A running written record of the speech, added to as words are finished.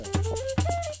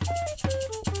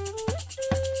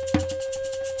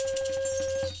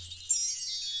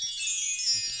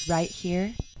right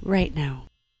here, right now.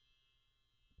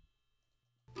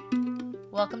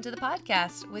 Welcome to the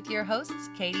podcast with your hosts,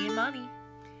 Katie and Monty.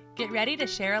 Get ready to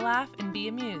share a laugh and be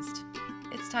amused.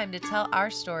 It's time to tell our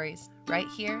stories right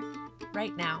here,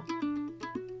 Right now.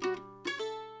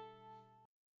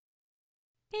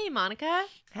 Hey, Monica.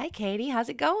 Hi, Katie. How's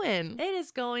it going? It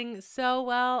is going so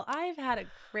well. I've had a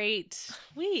great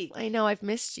week. I know I've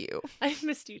missed you. I've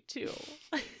missed you too.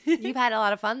 You've had a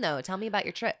lot of fun, though. Tell me about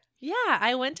your trip. Yeah,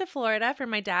 I went to Florida for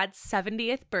my dad's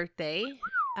 70th birthday,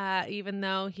 even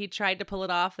though he tried to pull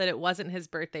it off that it wasn't his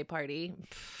birthday party.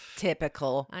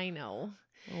 Typical. I know.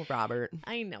 Oh, Robert.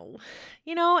 I know.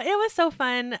 You know, it was so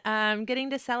fun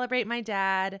getting to celebrate my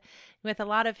dad with a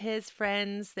lot of his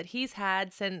friends that he's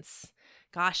had since,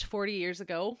 40 years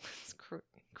ago. It's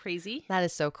crazy. That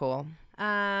is so cool.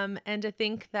 And to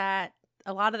think that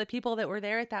a lot of the people that were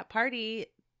there at that party,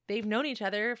 they've known each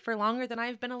other for longer than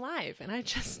I've been alive. And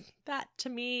that to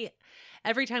me,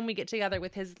 every time we get together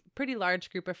with his pretty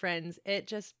large group of friends, it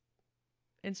just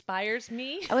inspires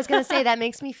me. I was going to say that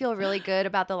makes me feel really good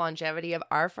about the longevity of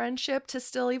our friendship to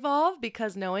still evolve,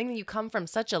 because knowing that you come from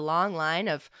such a long line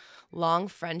of long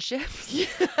friendships,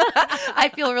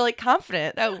 I feel really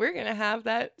confident that we're going to have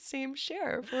that same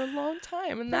share for a long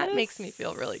time. And that makes me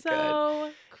feel really good.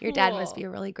 Cool. Your dad must be a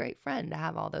really great friend to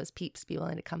have all those peeps be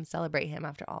willing to come celebrate him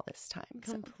after all this time.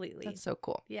 So Completely. that's so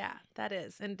cool. Yeah, that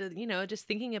is. And, just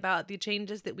thinking about the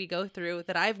changes that we go through,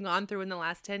 that I've gone through in the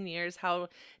last 10 years, how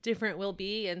different we'll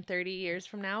be in 30 years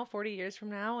from now, 40 years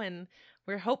from now. And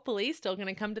we're hopefully still going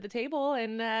to come to the table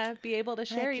and be able to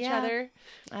share each other.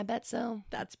 I bet so.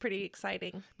 That's pretty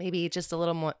exciting. Maybe just a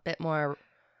little bit more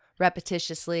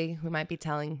repetitiously, we might be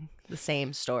telling the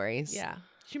same stories. Yeah.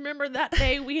 Do you remember that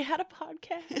day we had a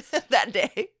podcast? That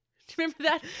day. Do you remember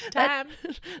that time?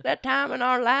 That time in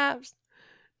our lives.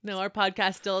 No, our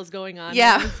podcast still is going on.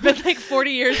 Yeah. It's been like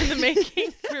 40 years in the making.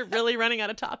 We're really running out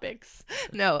of topics.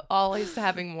 No, always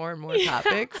having more and more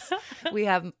topics. We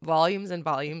have volumes and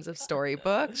volumes of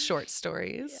storybooks, short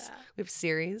stories. Yeah. We have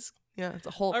series. Yeah, it's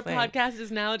a whole Our thing. podcast is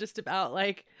now just about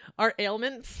like our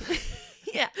ailments.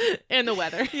 Yeah. And the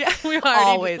weather. Yeah. We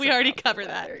Always already about the covered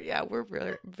that. weather. Yeah, we're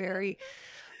really very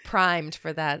primed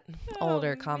for that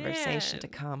older Oh, conversation man. to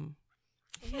come.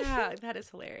 Yeah, that is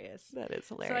hilarious. That is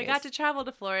hilarious. So I got to travel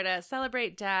to Florida,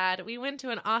 celebrate Dad. We went to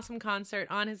an awesome concert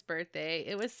on his birthday.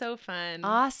 It was so fun.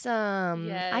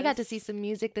 Awesome. I got to Yes. see some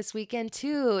music this weekend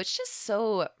too. It's just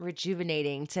so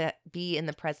rejuvenating to be in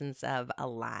the presence of a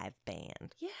live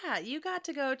band. Yeah, you got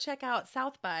to go check out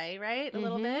South by, right? A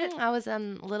little bit. I was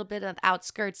on a little bit of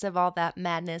outskirts of all that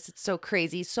madness. It's so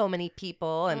crazy. So many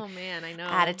people and Oh man, I know.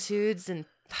 attitudes and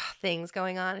things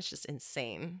going on. It's just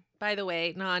insane. By the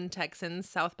way, non-Texans,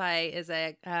 South by is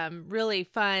a really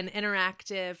fun,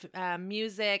 interactive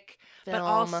music, but Film.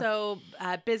 also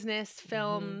business,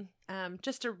 film.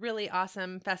 Just a really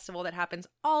awesome festival that happens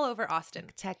all over Austin.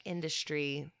 Tech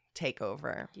industry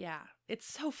takeover. Yeah, it's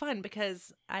so fun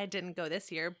because I didn't go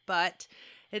this year, but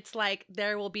it's like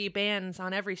there will be bands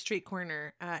on every street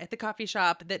corner at the coffee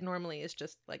shop that normally is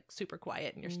just like super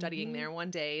quiet, and you're studying there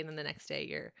one day, and then the next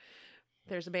day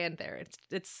there's a band there.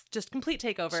 It's just complete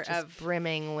takeover It's just of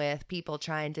brimming with people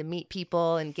trying to meet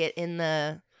people and get in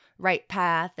the right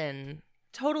path and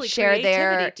totally share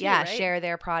their creativity too, right? share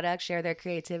their product, share their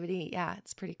creativity. Yeah,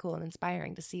 it's pretty cool and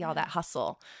inspiring to see all that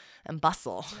hustle and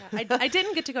bustle. Yeah. I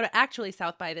didn't get to go to actually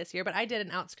South by this year, but I did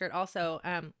an outskirt also.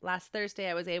 Last Thursday,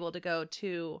 I was able to go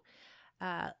to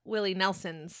Willie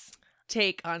Nelson's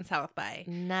take on South by,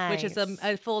 Nice. which is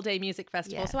a full day music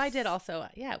festival. So I did Yes. also.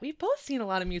 Yeah, we've both seen a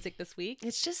lot of music this week.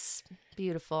 It's just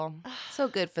beautiful. So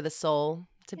good for the soul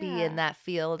to be Yeah. in that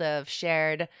field of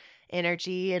shared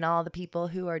energy and all the people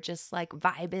who are just like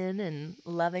vibing and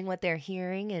loving what they're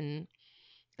hearing and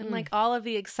And like all of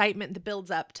the excitement that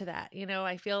builds up to that,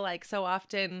 I feel like so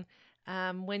often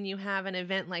when you have an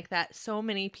event like that, so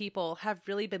many people have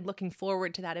really been looking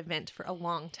forward to that event for a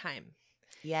long time.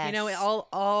 yes.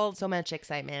 All So much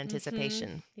excitement,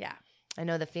 anticipation. yeah. I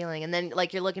know the feeling. And then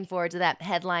like you're looking forward to that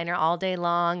headliner all day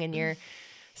long and you're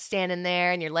standing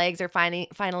there and your legs are finally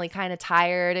kind of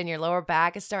tired and your lower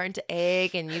back is starting to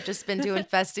ache and you've just been doing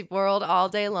Festive World all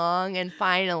day long and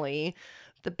finally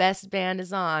the best band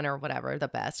is on, or whatever, the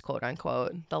best, quote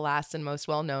unquote, the last and most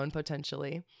well-known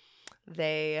potentially.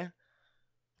 They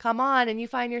come on and you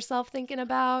find yourself thinking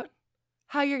about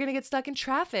how you're going to get stuck in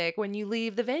traffic when you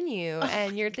leave the venue.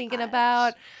 And you're thinking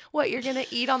about what you're going to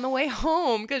eat on the way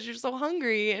home because you're so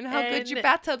hungry and how good your And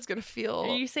bathtub's going to feel.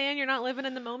 Are you saying you're not living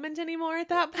in the moment anymore at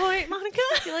that point, Monica?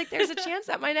 I feel like there's a chance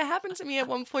that might have happened to me at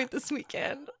one point this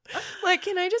weekend. Like,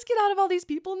 can I just get out of all these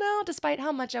people now? Despite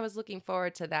how much I was looking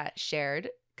forward to that shared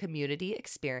community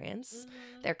experience,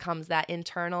 there comes that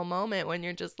internal moment when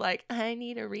you're just like, I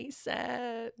need a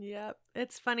reset. Yep.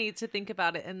 It's funny to think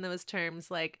about it in those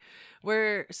terms. Like,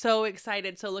 we're so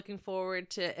excited, so looking forward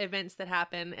to events that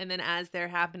happen. And then as they're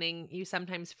happening, you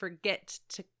sometimes forget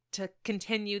to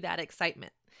continue that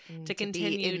excitement, to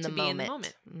continue to be in the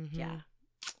moment. Mm-hmm. Yeah.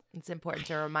 It's important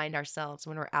to remind ourselves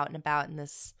when we're out and about in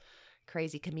this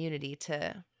crazy community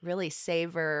to really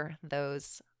savor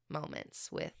those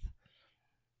moments with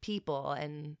people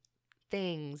and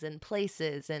things and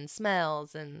places and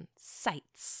smells and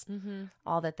sights,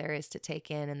 all that there is to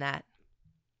take in that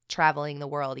traveling the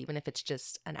world, even if it's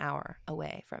just an hour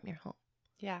away from your home.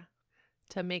 Yeah.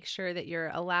 To make sure that you're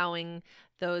allowing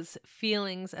those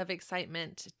feelings of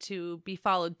excitement to be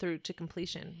followed through to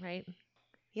completion, right?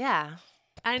 Yeah.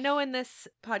 I know in this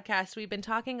podcast, we've been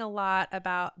talking a lot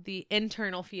about the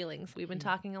internal feelings. We've been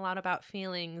talking a lot about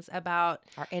feelings, about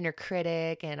our inner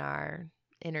critic and our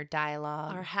inner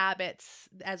dialogue, our habits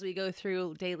as we go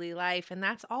through daily life. And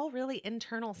that's all really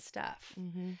internal stuff.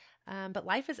 But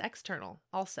life is external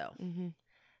also.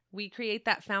 We create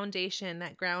that foundation,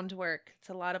 that groundwork. It's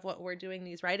a lot of what we're doing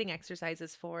these writing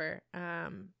exercises for,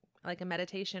 like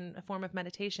a form of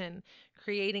meditation,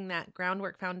 creating that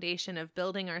groundwork foundation of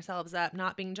building ourselves up,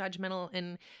 not being judgmental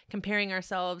and comparing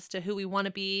ourselves to who we want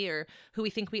to be or who we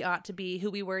think we ought to be, who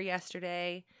we were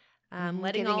yesterday. Letting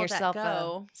giving all yourself that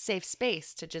go. a safe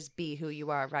space to just be who you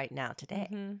are right now today.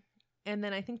 And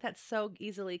then I think that so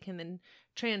easily can then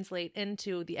translate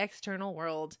into the external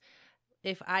world.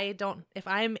 If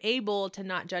I'm able to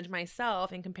not judge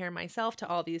myself and compare myself to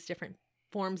all these different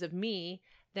forms of me,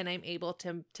 then I'm able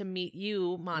to meet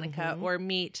you, Monica, or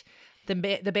meet the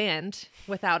band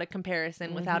without a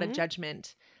comparison, without a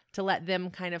judgment, to let them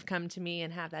kind of come to me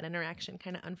and have that interaction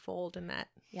kind of unfold in that.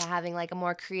 Yeah, having like a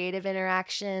more creative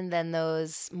interaction than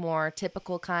those more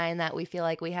typical kind that we feel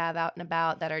like we have out and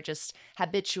about that are just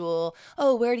habitual.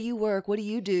 Oh, where do you work? What do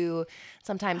you do?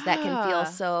 Sometimes that can feel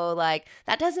so like,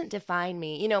 that doesn't define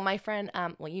me. You know, my friend,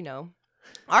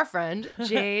 our friend,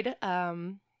 Jade,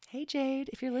 hey, Jade,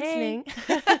 if you're listening.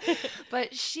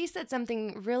 But she said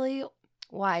something really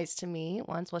wise to me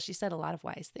once. Well, she said a lot of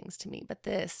wise things to me, but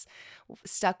this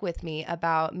stuck with me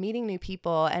about meeting new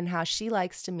people and how she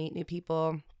likes to meet new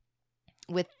people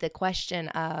with the question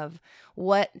of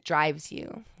what drives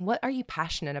you? What are you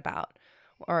passionate about?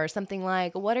 Or something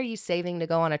like, what are you saving to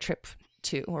go on a trip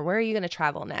to? Or where are you going to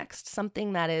travel next?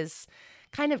 Something that is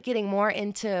kind of getting more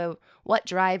into what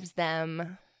drives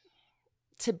them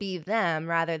to be them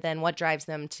rather than what drives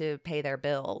them to pay their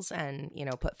bills and,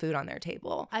 put food on their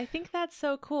table. I think that's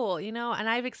so cool, and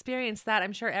I've experienced that.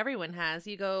 I'm sure everyone has.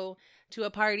 You go to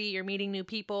a party, you're meeting new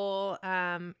people,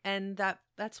 and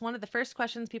that's one of the first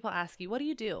questions people ask you. What do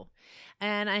you do?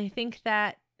 And I think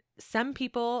that some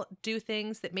people do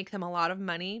things that make them a lot of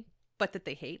money, but that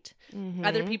they hate.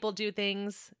 Other people do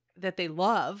things that they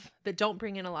love that don't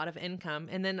bring in a lot of income.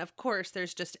 And then, of course,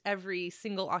 there's just every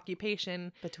single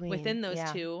occupation within those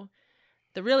two.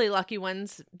 The really lucky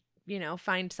ones,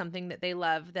 find something that they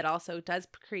love that also does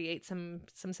create some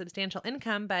substantial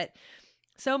income. But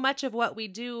so much of what we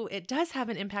do, it does have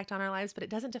an impact on our lives, but it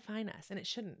doesn't define us, and it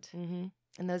shouldn't.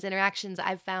 And those interactions,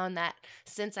 I've found that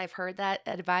since I've heard that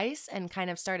advice and kind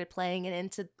of started playing it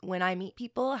into when I meet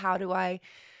people, how do I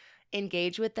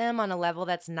engage with them on a level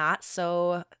that's not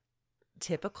so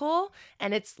typical,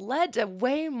 and it's led to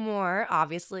way more,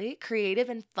 obviously, creative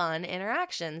and fun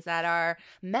interactions that are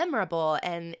memorable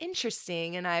and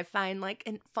interesting. And I find like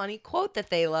a funny quote that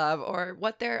they love, or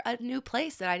a new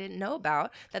place that I didn't know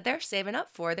about that they're saving up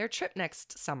for their trip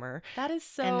next summer. That is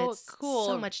so cool.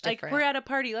 So much different. Like, we're at a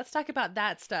party, let's talk about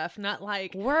that stuff, not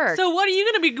like work. So what are you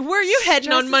going to be, where are you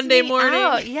heading on Monday morning?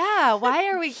 Out. Yeah. Why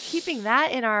are we keeping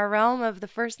that in our realm of the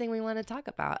first thing we want to talk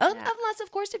about? Yeah. Unless, of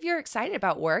course, if you're excited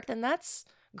about work, then that's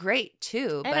great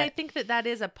too. And I think that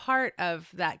is a part of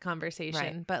that conversation.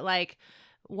 Right. But like,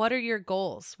 what are your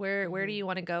goals? Where do you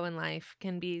want to go in life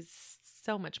can be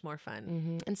so much more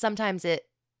fun. And sometimes it,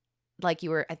 like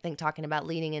you were, I think, talking about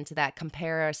leaning into that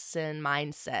comparison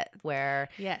mindset where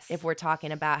if we're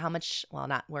talking about how much,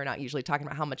 we're not usually talking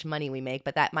about how much money we make,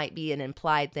 but that might be an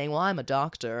implied thing. Well, I'm a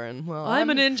doctor and I'm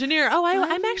an engineer. Oh,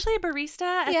 I'm actually a barista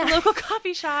at the local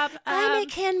coffee shop. I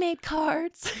make handmade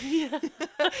cards.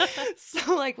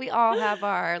 So like we all have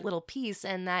our little piece,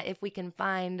 and that if we can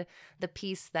find the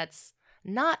piece that's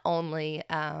not only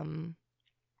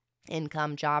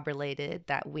income, job related,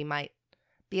 that we might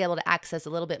be able to access a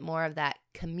little bit more of that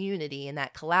community and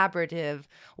that collaborative,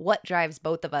 what drives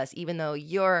both of us, even though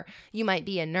you might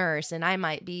be a nurse and I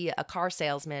might be a car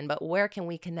salesman, but where can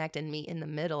we connect and meet in the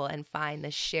middle and find the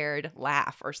shared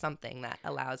laugh or something that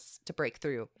allows to break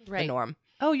through the norm?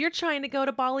 Oh, you're trying to go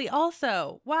to Bali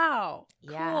also. Wow.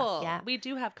 Yeah, Cool. yeah. We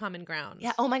do have common ground.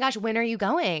 Yeah. Oh my gosh, when are you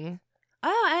going?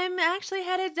 Oh, I'm actually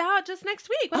headed out just next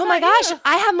week. What Oh my about gosh, you?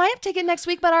 I have my ticket next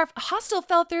week, but our hostel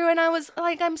fell through and I was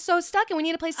like, I'm so stuck and we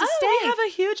need a place to stay. We have a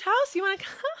huge house. You want to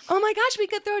come? Oh my gosh, we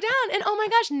could throw down. And oh my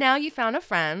gosh, now you found a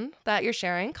friend that you're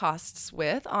sharing costs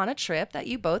with on a trip that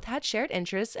you both had shared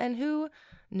interests, and who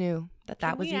knew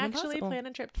that was even actually possible. plan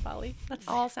a trip to Bali? That's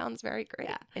All sounds very great.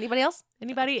 Yeah. Anybody else?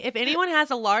 Anybody? If anyone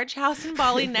has a large house in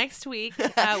Bali next week,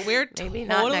 we're Maybe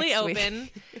not totally next week.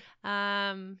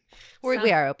 open.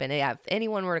 We are open. Yeah. If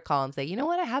anyone were to call and say, you know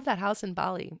what, I have that house in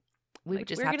Bali, we would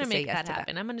just we're have gonna to say make yes that to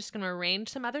happen. that. I'm just gonna arrange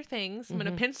some other things. I'm Mhm.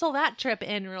 gonna pencil that trip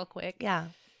in real quick. Yeah.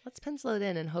 Let's pencil it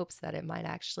in hopes that it might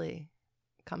actually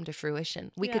come to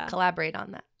fruition. We Yeah. could collaborate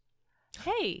on that.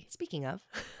 Hey. Speaking of.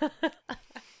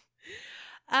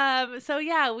 So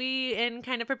yeah, we in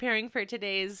kind of preparing for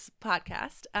today's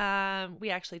podcast. We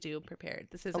actually do prepared.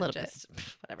 This isn't little just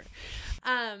whatever.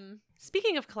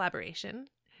 Speaking of collaboration,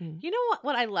 Hmm. you know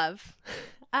what I love?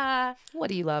 What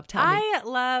do you love? Tell me. I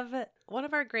love one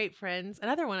of our great friends,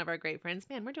 another one of our great friends.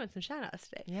 Man, we're doing some shout outs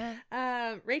today.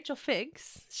 Yeah. Rachel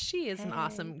Figs. She is an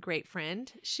awesome, great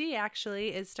friend. She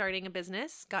actually is starting a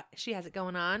business. She has it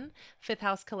going on. Fifth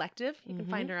House Collective. You can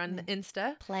find her on the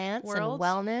Insta. Plants world. and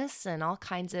wellness and all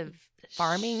kinds of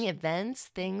farming events,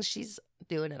 things. She's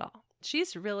doing it all.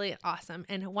 She's really awesome.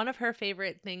 And one of her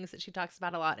favorite things that she talks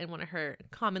about a lot and one of her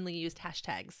commonly used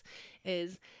hashtags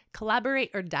is collaborate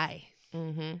or die.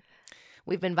 Mm-hmm.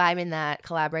 We've been vibing that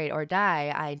collaborate or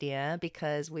die idea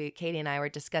because Katie and I were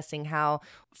discussing how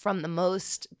from the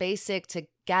most basic to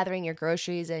gathering your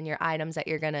groceries and your items that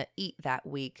you're going to eat that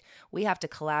week, we have to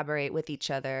collaborate with each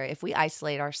other. If we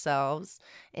isolate ourselves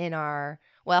in our,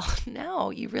 well, now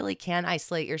you really can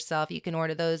isolate yourself. You can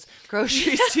order those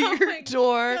groceries to your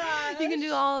door. You can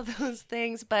do all of those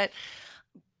things, but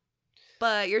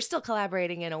you're still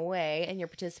collaborating in a way and you're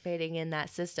participating in that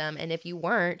system. And if you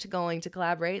weren't going to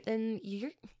collaborate, then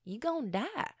you gonna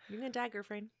die. You're going to die,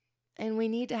 girlfriend. And we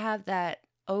need to have that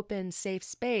open, safe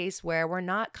space where we're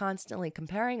not constantly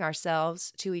comparing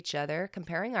ourselves to each other,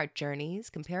 comparing our journeys,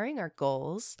 comparing our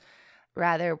goals.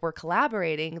 Rather, we're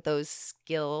collaborating those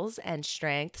skills and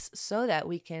strengths so that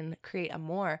we can create a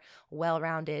more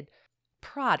well-rounded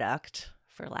product,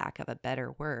 for lack of a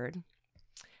better word.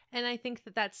 And I think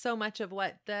that that's so much of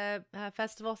what the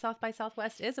festival South by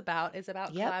Southwest is about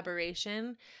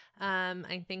collaboration.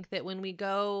 I think that when we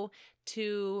go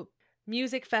to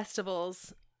music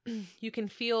festivals, you can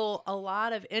feel a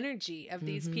lot of energy of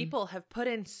these people have put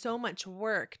in so much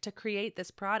work to create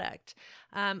this product.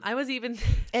 I was even...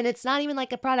 And it's not even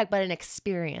like a product, but an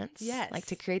experience. Yes. Like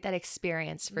to create that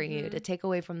experience for you, to take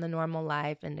away from the normal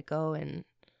life and to go in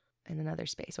another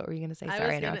space. What were you going to say?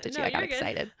 Sorry, I interrupted you. I got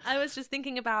excited. I was just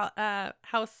thinking about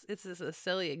how this is a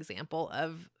silly example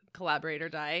of collaborate or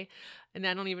die, and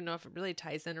I don't even know if it really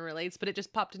ties in or relates, but it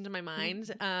just popped into my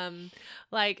mind.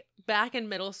 Like back in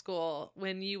middle school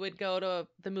when you would go to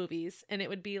the movies and it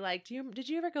would be like, did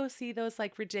you ever go see those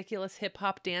like ridiculous hip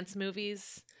hop dance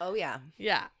movies? Oh yeah.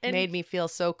 Yeah. It made me feel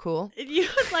so cool. You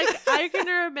like, I can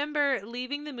remember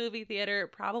leaving the movie theater,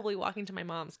 probably walking to my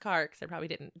mom's car because I probably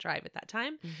didn't drive at that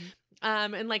time.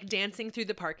 And like dancing through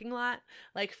the parking lot,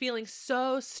 like feeling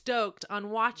so stoked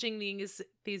on watching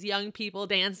these young people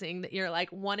dancing that you're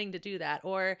like wanting to do that.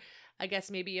 Or I guess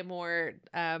maybe a more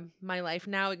my life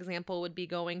now example would be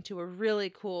going to a really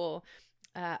cool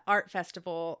art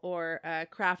festival or a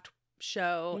craft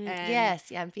show. And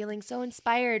Yes. Yeah. I'm feeling so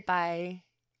inspired by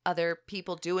other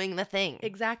people doing the thing.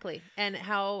 Exactly. And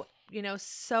how,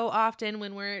 so often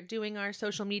when we're doing our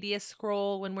social media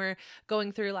scroll, when we're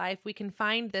going through life, we can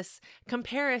find this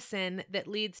comparison that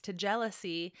leads to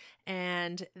jealousy,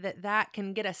 and that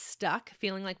can get us stuck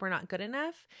feeling like we're not good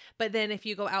enough. But then if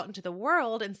you go out into the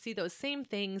world and see those same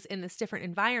things in this different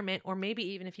environment, or maybe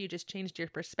even if you just changed your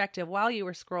perspective while you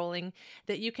were scrolling,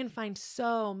 that you can find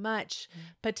so much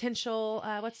potential,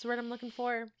 what's the word I'm looking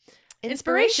for?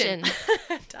 Inspiration.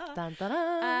 Dun, dun,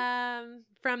 dun.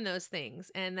 From those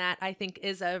things. And that I think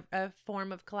is a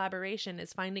form of collaboration,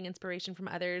 is finding inspiration from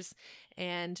others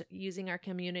and using our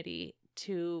community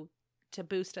to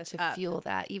boost us to up. fuel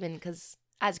that, even because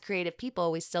as creative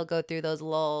people, we still go through those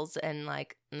lulls and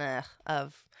like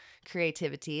of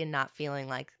creativity and not feeling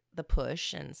like the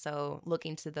push. And so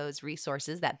looking to those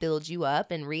resources that build you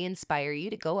up and re-inspire you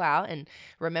to go out and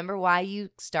remember why you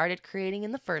started creating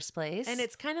in the first place. And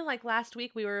it's kind of like last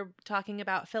week we were talking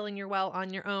about filling your well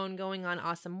on your own, going on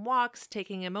awesome walks,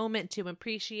 taking a moment to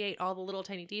appreciate all the little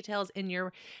tiny details in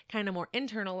your kind of more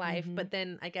internal life. But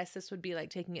then I guess this would be like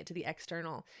taking it to the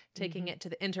external, taking it to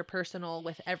the interpersonal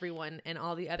with everyone and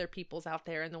all the other peoples out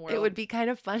there in the world. It would be kind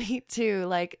of funny to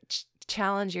like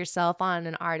challenge yourself on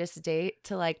an artist date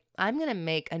to like, I'm going to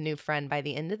make a new friend by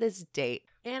the end of this date.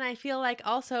 And I feel like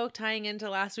also tying into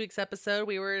last week's episode,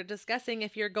 we were discussing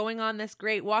if you're going on this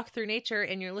great walk through nature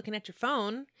and you're looking at your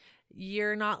phone,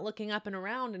 you're not looking up and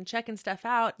around and checking stuff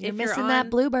out. You're missing that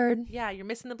bluebird. Yeah, you're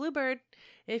missing the bluebird.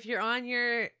 If you're on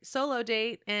your solo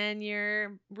date and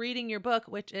you're reading your book,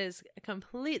 which is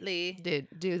completely... Dude,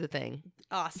 do the thing.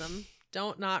 Awesome.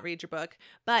 Don't not read your book.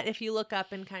 But if you look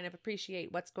up and kind of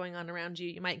appreciate what's going on around you,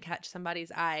 you might catch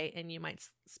somebody's eye and you might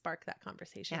spark that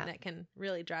conversation that can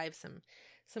really drive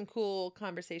some cool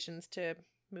conversations to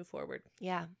move forward.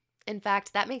 Yeah. In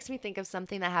fact, that makes me think of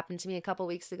something that happened to me a couple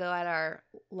weeks ago at our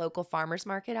local farmers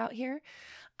market out here.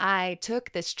 I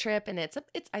took this trip, and it's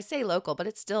I say local, but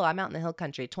it's still, I'm out in the hill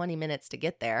country, 20 minutes to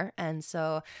get there. And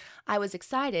so I was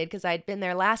excited because I'd been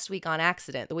there last week on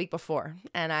accident, the week before,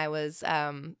 and I was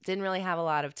didn't really have a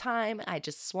lot of time. I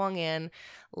just swung in,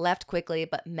 left quickly,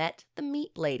 but met the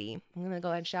meat lady. I'm going to go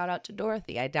ahead and shout out to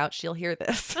Dorothy. I doubt she'll hear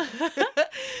this.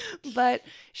 But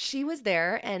she was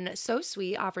there and so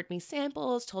sweet, offered me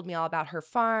samples, told me all about her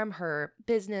farm, her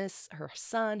business, her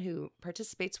son who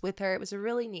participates with her. It was a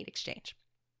really neat exchange.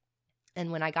 And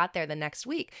when I got there the next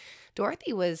week,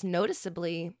 Dorothy was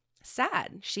noticeably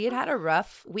sad. She had had a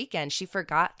rough weekend. She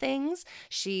forgot things.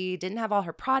 She didn't have all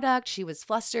her product. She was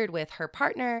flustered with her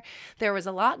partner. There was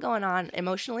a lot going on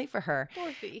emotionally for her.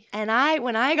 Dorothy. And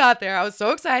when I got there, I was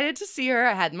so excited to see her.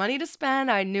 I had money to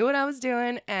spend. I knew what I was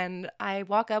doing. And I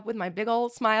walk up with my big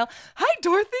old smile. Hi,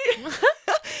 Dorothy.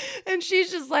 And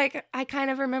she's just like, I kind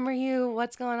of remember you.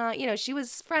 What's going on? You know, she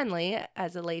was friendly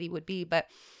as a lady would be, but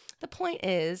the point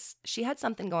is, she had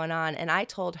something going on, and I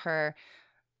told her,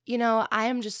 you know, I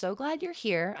am just so glad you're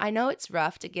here. I know it's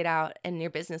rough to get out in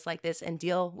your business like this and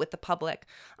deal with the public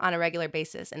on a regular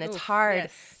basis, and it's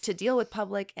hard to deal with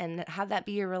public and have that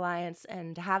be your reliance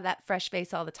and to have that fresh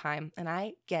face all the time, and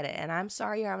I get it, and I'm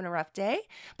sorry you're having a rough day,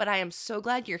 but I am so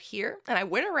glad you're here. And I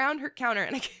went around her counter,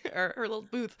 and her little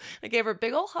booth, I gave her a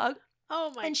big old hug.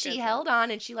 Oh my! And she held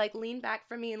on and she like leaned back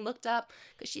from me and looked up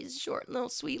because she's a short little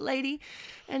sweet lady.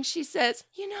 And she says,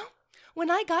 you know,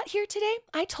 when I got here today,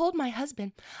 I told my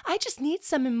husband, I just need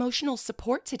some emotional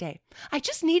support today. I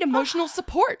just need emotional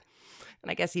support. And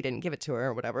I guess he didn't give it to her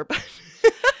or whatever, but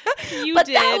but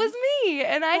did. That was me.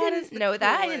 And I didn't know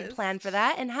that. I didn't coolest. plan for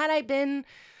that. And had I been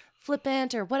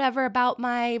flippant or whatever about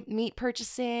my meat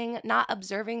purchasing, not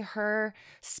observing her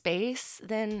space,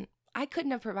 then I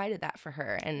couldn't have provided that for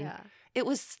her. And it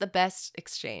was the best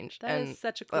exchange. That is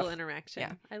such a cool interaction.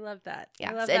 Yeah. I love that.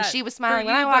 Yeah. I love and that she was for smiling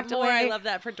when you, I walked but more, away. I love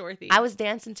that for Dorothy. I was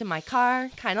dancing to my car,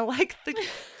 kind of like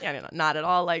not at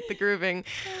all like the grooving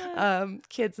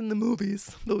kids in the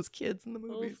movies. Those kids in the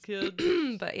movies. Those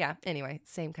kids. But yeah, anyway,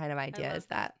 same kind of idea as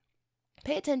that.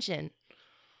 Pay attention.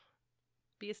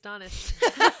 Be astonished.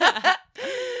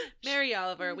 Mary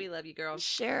Oliver, we love you, girl.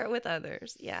 Share it with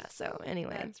others. Yeah. So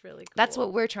anyway, That's really cool. that's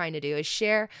what we're trying to do is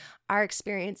share our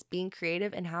experience being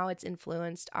creative and how it's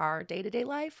influenced our day-to-day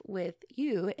life with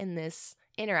you in this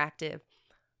interactive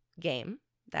game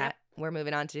that we're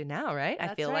moving on to now, right? I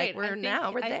That's feel right. like we're there.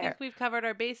 I think we've covered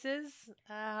our bases.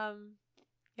 Yeah,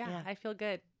 I feel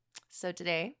good. So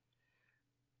today,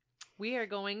 we are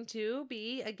going to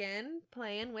be, again,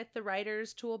 playing with the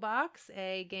Writer's Toolbox,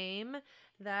 a game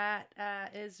that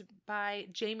is by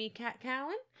Jamie Cat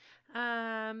Callan,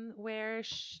 where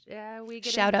we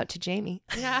get shout out to Jamie.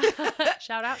 Yeah,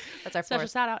 shout out. That's our Special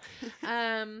fourth. shout out.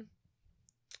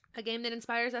 A game that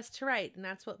inspires us to write, and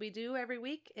that's what we do every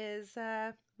week is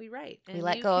we write. And we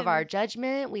let go of our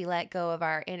judgment, we let go of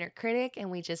our inner critic,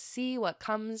 and we just see what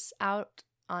comes out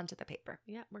onto the paper.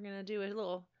 Yeah, we're going to do a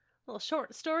little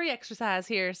short story exercise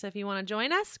here. So if you want to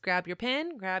join us, grab your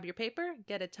pen, grab your paper,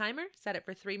 get a timer, set it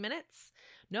for 3 minutes.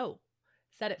 No,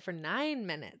 set it for 9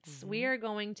 minutes. Mm-hmm. We are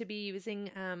going to be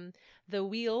using the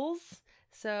wheels.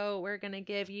 So we're going to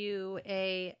give you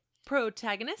a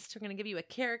protagonist. We're going to give you a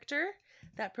character.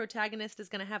 That protagonist is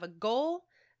going to have a goal,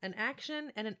 an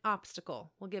action, and an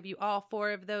obstacle. We'll give you all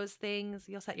 4 of those things.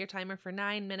 You'll set your timer for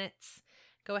 9 minutes.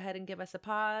 Go ahead and give us a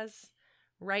pause.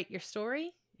 Write your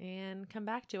story and come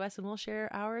back to us and we'll share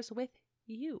ours with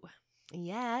you.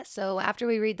 Yeah. So after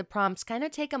we read the prompts, kind of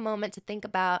take a moment to think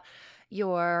about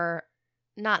your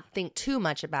not think too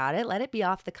much about it. Let it be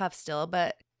off the cuff still,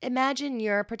 but imagine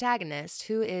your protagonist.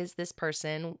 Who is this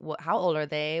person? How old are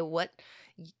they? What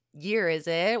year is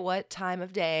it? What time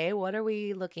of day? What are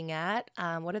we looking at?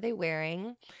 What are they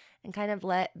wearing? And kind of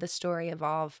let the story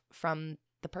evolve from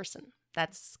the person.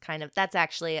 That's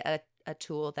actually a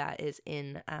tool that is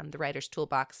in the Writer's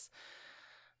Toolbox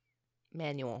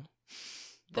manual.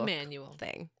 The manual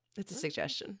thing. It's a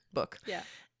suggestion book. Yeah.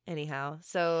 Anyhow,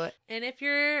 so. And if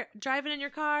you're driving in your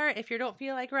car, if you don't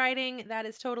feel like writing, that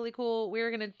is totally cool. We're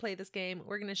going to play this game.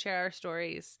 We're going to share our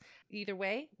stories. Either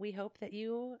way, we hope that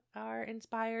you are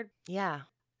inspired. Yeah.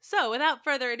 So without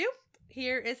further ado,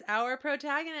 here is our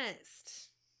protagonist,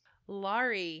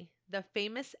 Laurie, the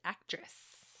famous actress.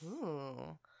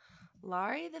 Ooh.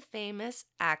 Laurie, the famous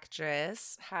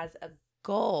actress, has a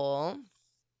goal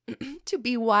to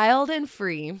be wild and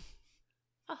free.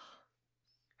 Oh.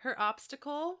 Her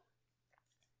obstacle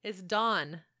is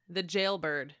Dawn, the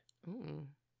jailbird. Ooh.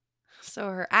 So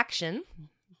her action,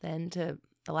 then to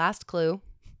the last the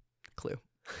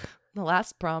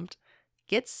last prompt,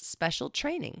 gets special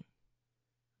training.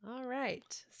 All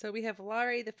right. So we have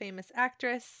Laurie, the famous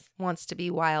actress. Wants to be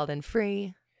wild and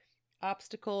free.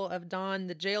 Obstacle of Dawn,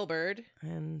 the jailbird.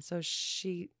 And so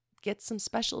she gets some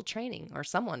special training, or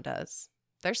someone does.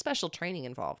 There's special training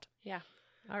involved. Yeah.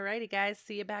 All righty, guys.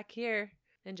 See you back here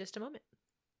in just a moment.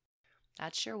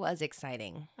 That sure was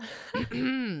exciting.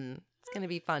 It's going to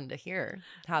be fun to hear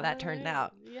how that turned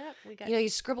out. Yep. We got You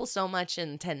scribble so much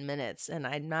in 10 minutes, and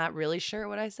I'm not really sure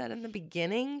what I said in the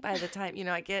beginning. By the time,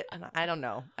 I don't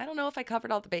know. I don't know if I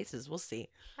covered all the bases. We'll see.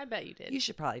 I bet you did. You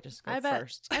should probably just go I bet,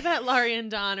 first. I bet Laurie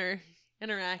and Dawn are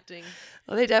interacting.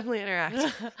 Well, they definitely interact.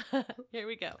 Here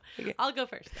we go. Okay. I'll go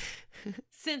first,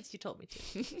 since you told me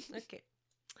to. Okay.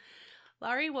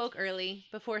 Laurie woke early,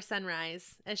 before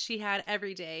sunrise, as she had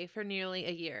every day for nearly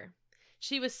a year.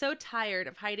 She was so tired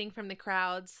of hiding from the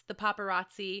crowds, the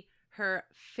paparazzi, her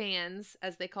fans,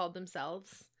 as they called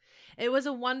themselves. It was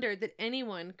a wonder that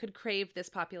anyone could crave this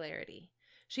popularity.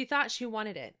 She thought she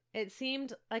wanted it. It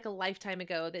seemed like a lifetime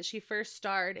ago that she first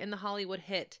starred in the Hollywood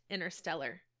hit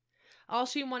Interstellar. All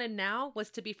she wanted now was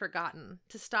to be forgotten,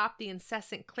 to stop the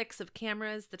incessant clicks of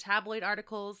cameras, the tabloid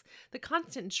articles, the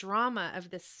constant drama of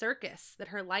this circus that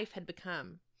her life had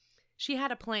become. She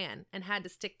had a plan and had to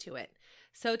stick to it.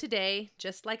 So today,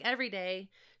 just like every day,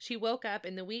 she woke up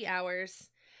in the wee hours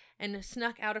and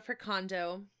snuck out of her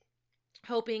condo,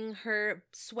 hoping her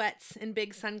sweats and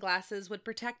big sunglasses would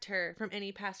protect her from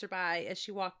any passerby as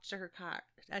she walked to her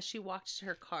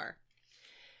car.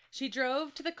 She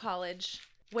drove to the college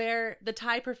where the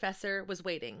Thai professor was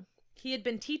waiting. He had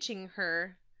been teaching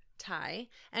her Thai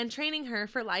and training her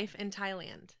for life in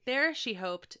Thailand. There, she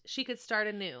hoped she could start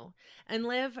anew and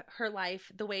live her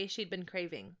life the way she'd been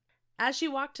craving. As she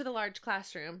walked to the large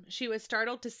classroom, she was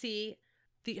startled to see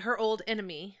her old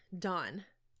enemy, Dawn.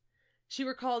 She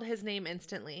recalled his name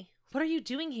instantly. "What are you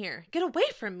doing here? Get away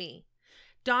from me!"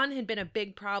 Dawn had been a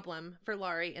big problem for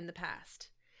Laurie in the past.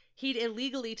 He'd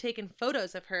illegally taken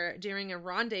photos of her during a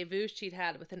rendezvous she'd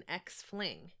had with an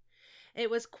ex-fling. It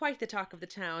was quite the talk of the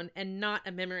town, and not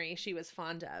a memory she was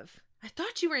fond of. "I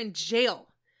thought you were in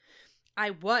jail." "I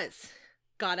was.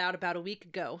 Got out about a week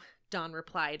ago," Dawn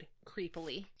replied,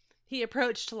 creepily. He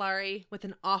approached Laurie with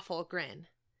an awful grin.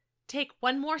 "Take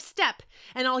one more step,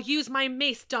 and I'll use my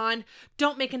mace, Dawn.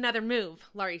 Don't make another move,"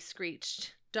 Laurie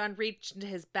screeched. Dawn reached into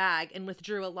his bag and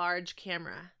withdrew a large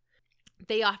camera.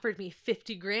 "They offered me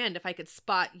 $50,000 if I could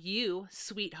spot you,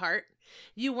 sweetheart.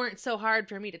 You weren't so hard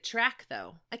for me to track,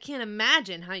 though. I can't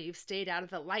imagine how you've stayed out of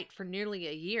the light for nearly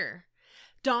a year."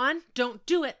 "Dawn, don't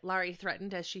do it," Laurie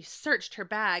threatened as she searched her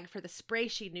bag for the spray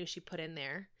she knew she put in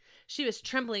there. She was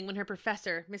trembling when her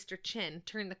professor, Mr. Chin,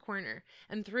 turned the corner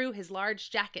and threw his large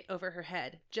jacket over her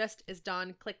head, just as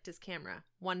Dawn clicked his camera,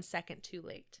 1 second too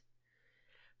late.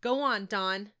 "Go on,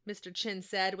 Dawn," Mr. Chin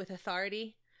said with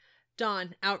authority.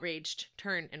 Dawn, outraged,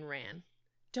 turned and ran.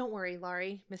 "Don't worry,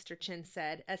 Laurie," Mr. Chin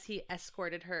said as he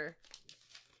escorted her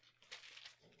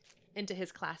into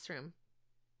his classroom.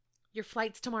 "Your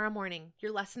flight's tomorrow morning.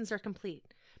 Your lessons are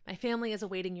complete. My family is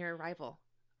awaiting your arrival.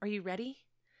 Are you ready?"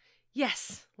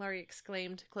 "Yes," Laurie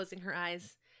exclaimed, closing her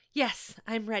eyes. "Yes,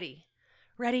 I'm ready.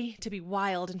 Ready to be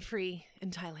wild and free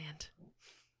in Thailand."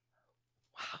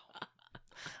 Wow.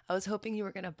 I was hoping you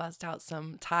were going to bust out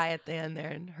some Thai at the end there,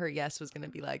 and her yes was going to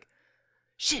be like,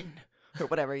 "Shin," or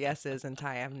whatever yes is in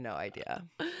Thai. I have no idea.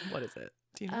 What is it?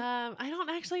 Do you know? I don't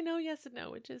actually know yes and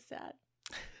no, which is sad.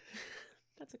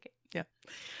 That's okay. Yeah.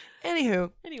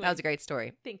 Anywho, Anyway, that was a great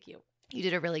story. thank you. You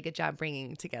did a really good job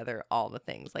bringing together all the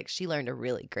things. Like, she learned a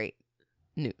really great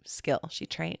new skill. She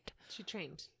trained. She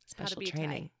trained how to Special be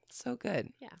training. So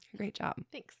good. Yeah. Great job.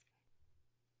 Thanks.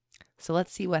 So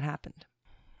let's see what happened.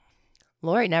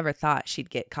 Lori never thought she'd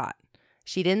get caught.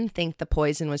 She didn't think the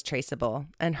poison was traceable,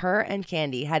 and her and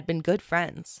Candy had been good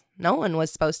friends. No one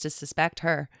was supposed to suspect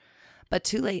her. But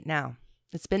too late now.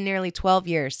 It's been nearly 12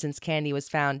 years since Candy was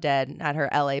found dead at her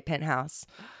LA penthouse.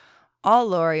 All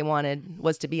Lori wanted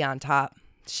was to be on top.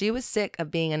 She was sick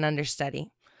of being an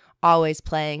understudy, always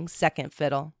playing second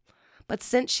fiddle. But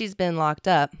since she's been locked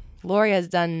up, Lori has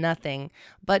done nothing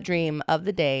but dream of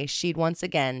the day she'd once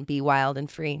again be wild and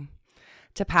free.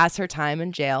 To pass her time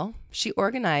in jail, she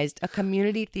organized a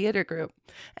community theater group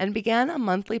and began a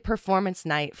monthly performance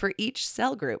night for each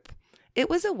cell group. It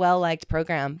was a well-liked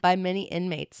program by many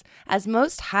inmates, as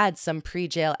most had some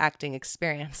pre-jail acting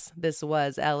experience. This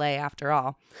was LA after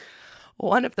all.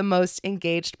 One of the most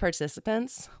engaged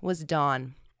participants was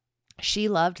Dawn. She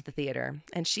loved the theater,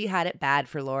 and she had it bad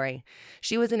for Lori.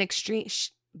 There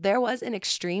was an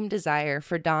extreme desire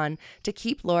for Dawn to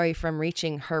keep Lori from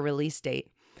reaching her release date.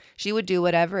 She would do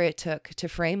whatever it took to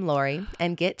frame Lori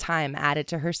and get time added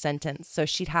to her sentence so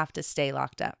she'd have to stay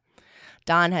locked up.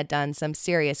 Dawn had done some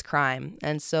serious crime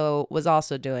and so was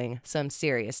also doing some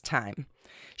serious time.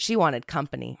 She wanted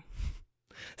company.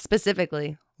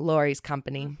 Specifically, Lori's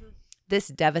company. This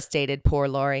devastated poor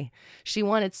Lori. She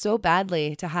wanted so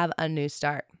badly to have a new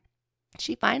start.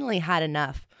 She finally had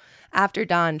enough after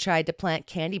Dawn tried to plant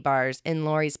candy bars in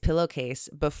Lori's pillowcase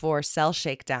before cell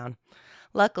shakedown.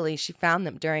 Luckily, she found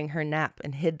them during her nap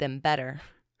and hid them better.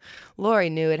 Lori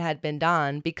knew it had been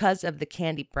Dawn because of the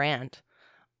candy brand.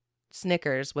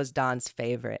 Snickers was Dawn's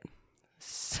favorite.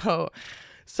 So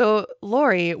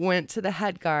Lori went to the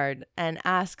head guard and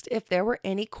asked if there were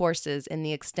any courses in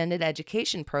the extended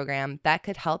education program that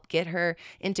could help get her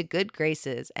into good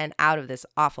graces and out of this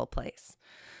awful place.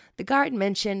 The guard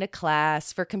mentioned a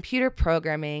class for computer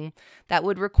programming that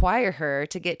would require her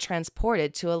to get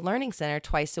transported to a learning center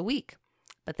twice a week.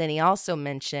 But then he also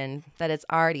mentioned that it's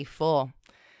already full.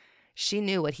 She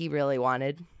knew what he really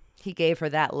wanted. He gave her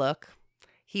that look.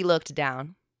 He looked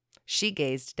down. She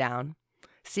gazed down,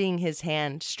 seeing his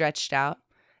hand stretched out,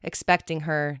 expecting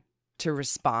her to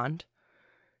respond.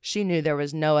 She knew there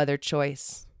was no other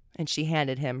choice, and she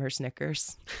handed him her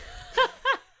Snickers.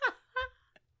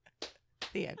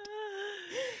 The end.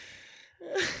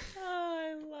 Oh,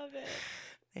 I love it.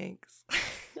 Thanks.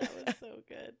 That was so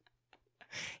good.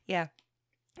 Yeah,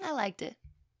 I liked it.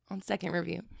 On second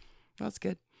review. That's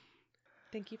good.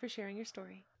 Thank you for sharing your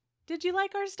story. Did you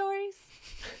like our stories?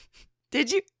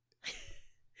 Did you?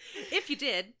 If you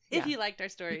did, if you liked our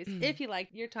stories, if you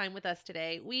liked your time with us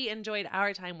today, we enjoyed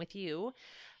our time with you.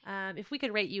 If we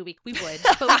could rate you, we would,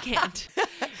 but we can't.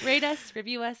 Rate us,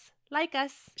 review us, like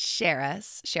us. Share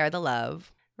us. Share the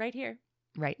love. Right here.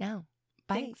 Right now.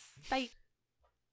 Bye. Thanks. Bye.